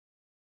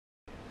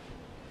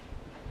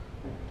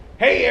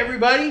Hey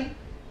everybody,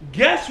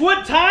 guess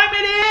what time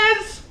it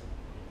is?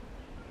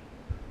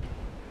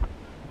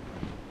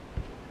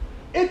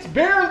 It's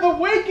Beer of the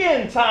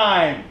Weekend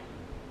time!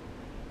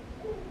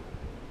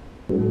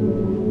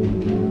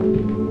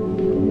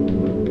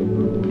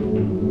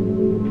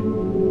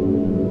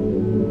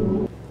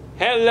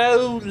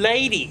 Hello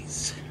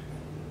ladies!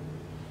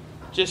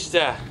 Just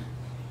a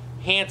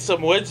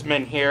handsome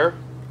woodsman here.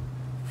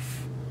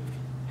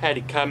 Had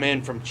to come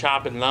in from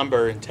chopping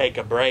lumber and take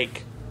a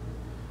break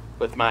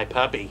with my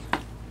puppy.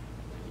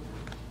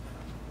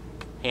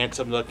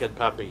 Handsome looking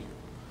puppy.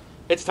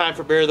 It's time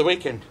for Beer of the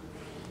Weekend.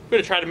 I'm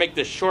going to try to make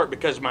this short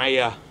because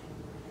my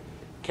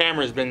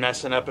camera's been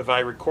messing up. If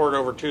I record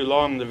over too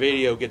long, the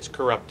video gets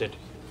corrupted.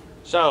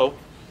 So,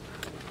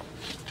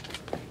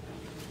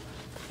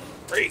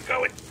 where are you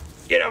going?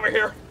 Get over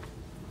here.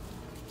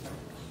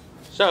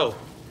 So,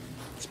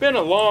 it's been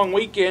a long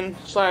weekend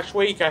 /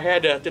 week. I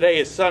had today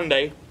is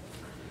Sunday.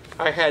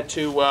 I had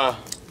to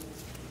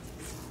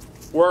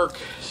work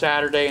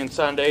Saturday and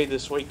Sunday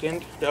this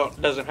weekend.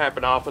 Doesn't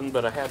happen often,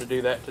 but I had to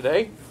do that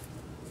today.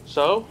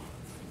 So,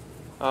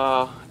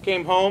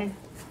 came home,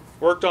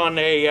 worked on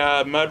a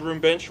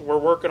mudroom bench we're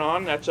working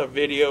on. That's a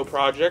video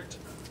project.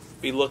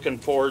 Be looking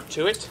forward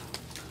to it.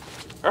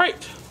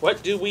 Alright,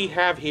 what do we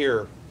have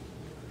here?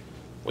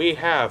 We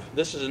have,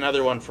 this is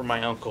another one from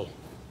my uncle.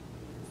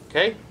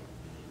 Okay?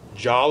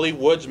 Jolly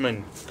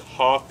Woodsman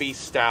Coffee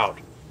Stout.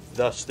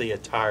 Thus the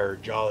attire,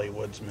 Jolly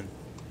Woodsman.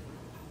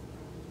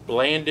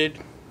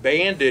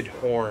 Banded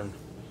horn.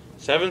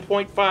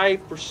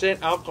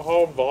 7.5%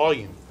 alcohol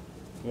volume.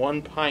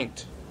 1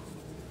 pint.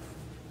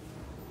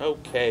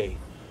 Okay.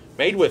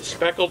 Made with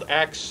speckled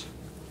axe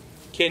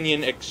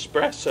Kenyan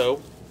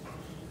espresso,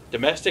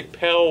 domestic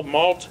pale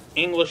malt,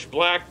 English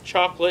black,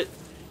 chocolate,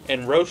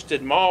 and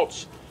roasted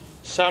malts,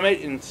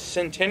 Summit and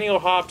Centennial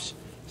hops,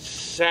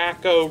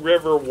 Saco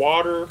River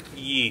water,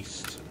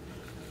 yeast.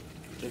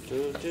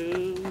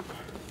 The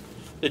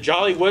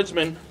Jolly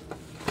Woodsman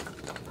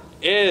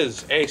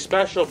is a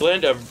special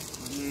blend of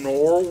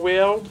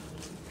Norwild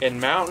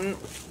and Mountain,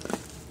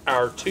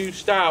 our two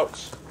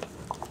stouts,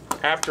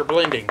 after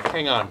blending.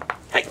 Hang on.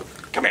 Hey,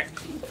 come here.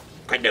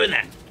 Quit doing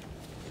that.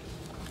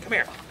 Come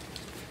here.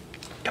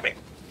 Come here.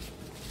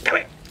 Come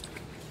here.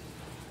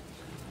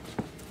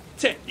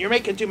 Sit. You're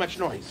making too much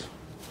noise.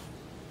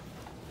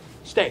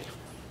 Stay.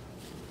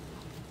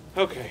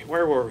 Okay,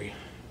 where were we?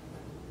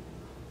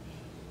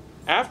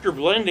 After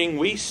blending,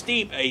 we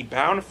steep a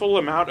bountiful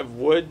amount of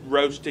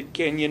wood-roasted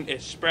Kenyan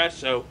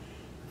espresso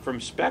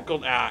from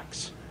speckled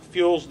axe.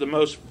 Fuels the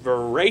most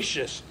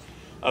voracious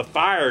of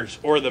fires,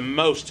 or the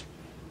most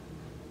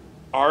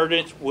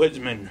ardent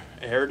woodsman.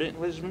 Ardent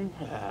woodsman?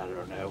 I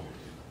don't know.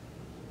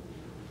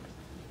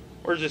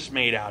 Where's this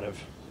made out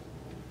of?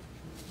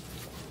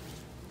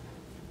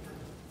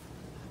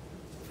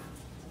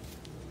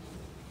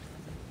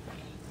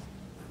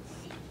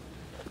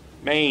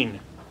 Maine.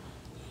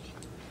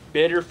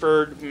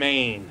 Biddeford,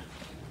 Maine.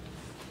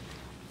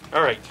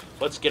 Alright,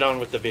 let's get on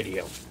with the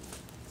video.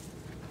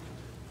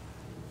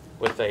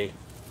 With a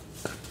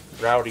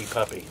rowdy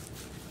puppy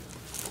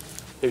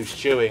who's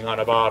chewing on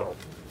a bottle.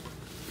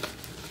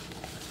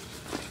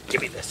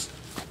 Give me this.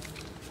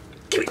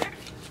 Give me that.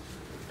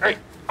 Alright,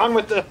 on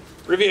with the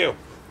review.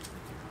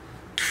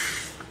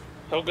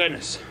 Oh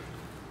goodness.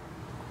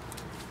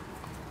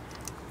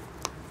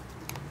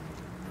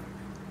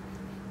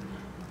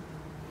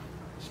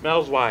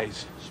 Smells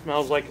wise.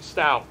 Smells like a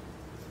stout.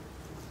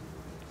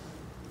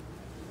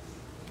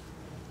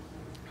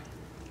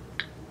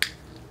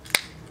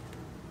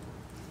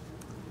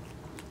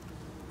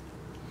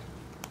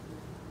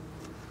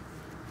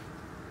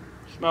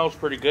 Smells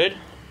pretty good.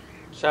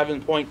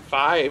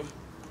 7.5.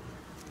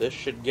 This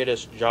should get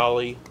us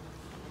jolly.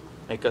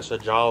 Make us a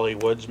jolly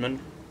woodsman.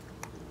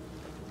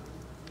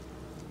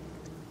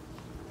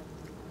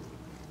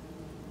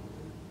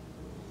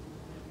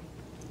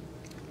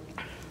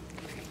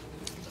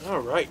 All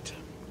right.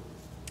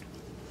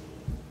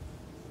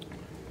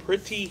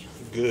 Pretty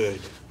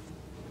good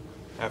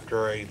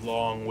after a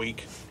long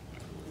week.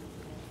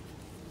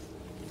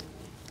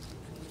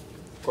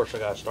 Of course, I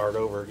gotta start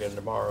over again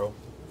tomorrow.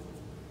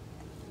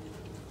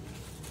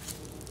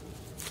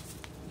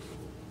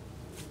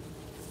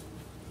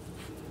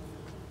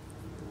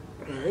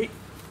 Alright,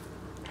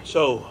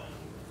 so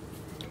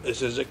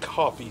this is a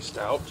coffee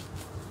stout.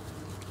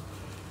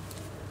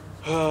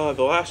 The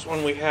last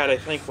one we had, I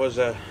think, was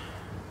it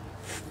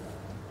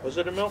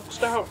a milk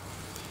stout?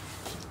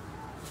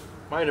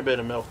 Might have been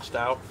a milk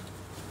stout.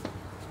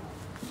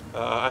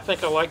 I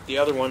think I like the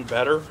other one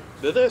better.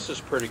 This is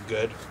pretty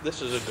good.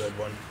 This is a good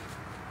one.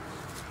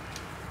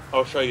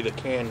 I'll show you the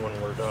can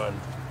when we're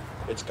done.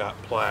 It's got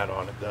plaid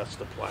on it. That's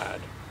the plaid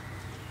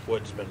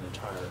Woodsman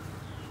attire.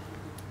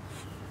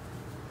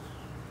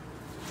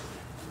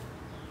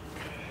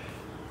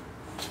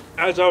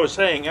 As I was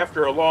saying,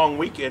 after a long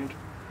weekend,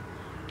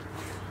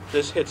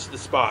 this hits the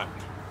spot.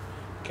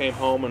 Came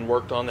home and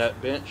worked on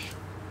that bench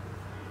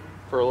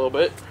for a little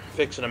bit.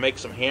 Fixing to make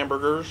some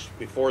hamburgers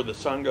before the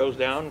sun goes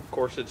down. Of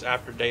course, it's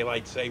after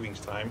daylight savings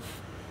time,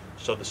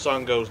 so the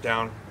sun goes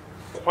down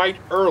quite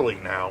early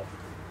now.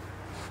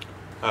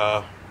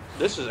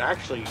 This is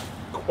actually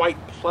quite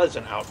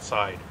pleasant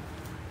outside.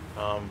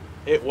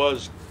 It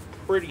was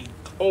pretty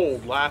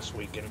cold last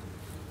weekend,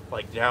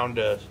 like down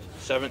to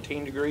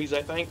 17 degrees,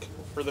 I think,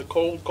 for the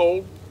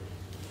cold.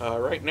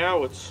 Right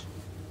now it's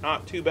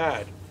not too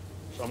bad,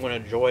 so I'm going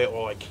to enjoy it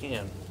while I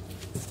can.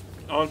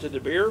 On to the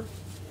beer.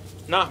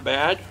 Not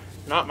bad,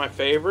 not my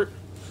favorite.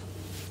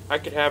 I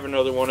could have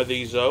another one of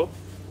these though.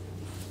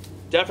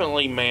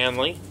 Definitely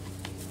manly.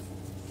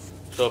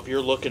 So if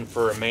you're looking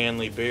for a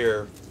manly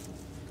beer,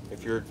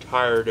 if you're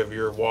tired of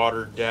your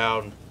watered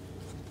down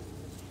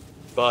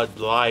Bud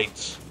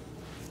Lights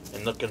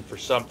and looking for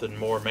something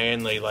more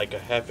manly like a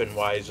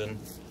Hefeweizen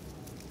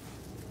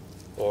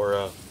or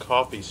a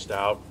coffee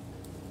stout,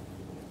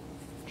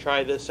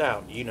 try this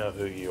out. You know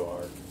who you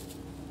are.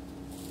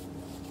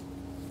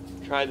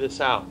 Try this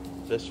out.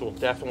 This will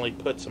definitely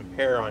put some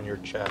hair on your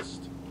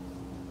chest.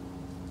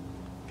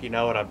 If you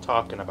know what I'm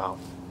talking about.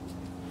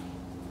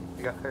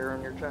 You got hair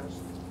on your chest?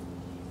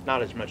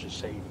 Not as much as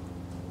Sadie.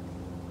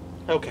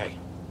 Okay.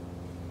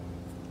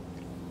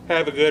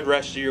 Have a good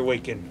rest of your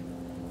weekend.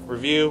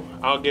 Review,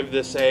 I'll give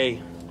this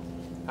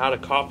out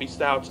of coffee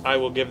stouts, I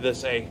will give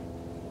this a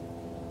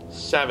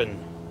 7.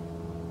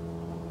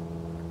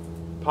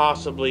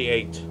 Possibly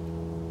 8.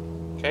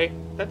 Okay?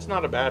 That's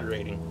not a bad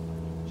rating.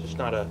 It's just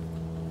not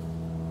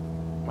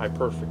my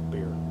perfect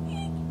beer.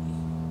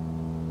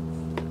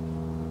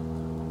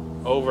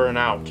 Over and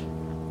out.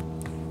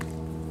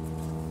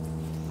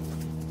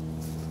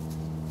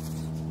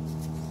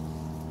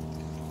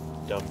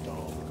 Dumb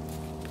dog.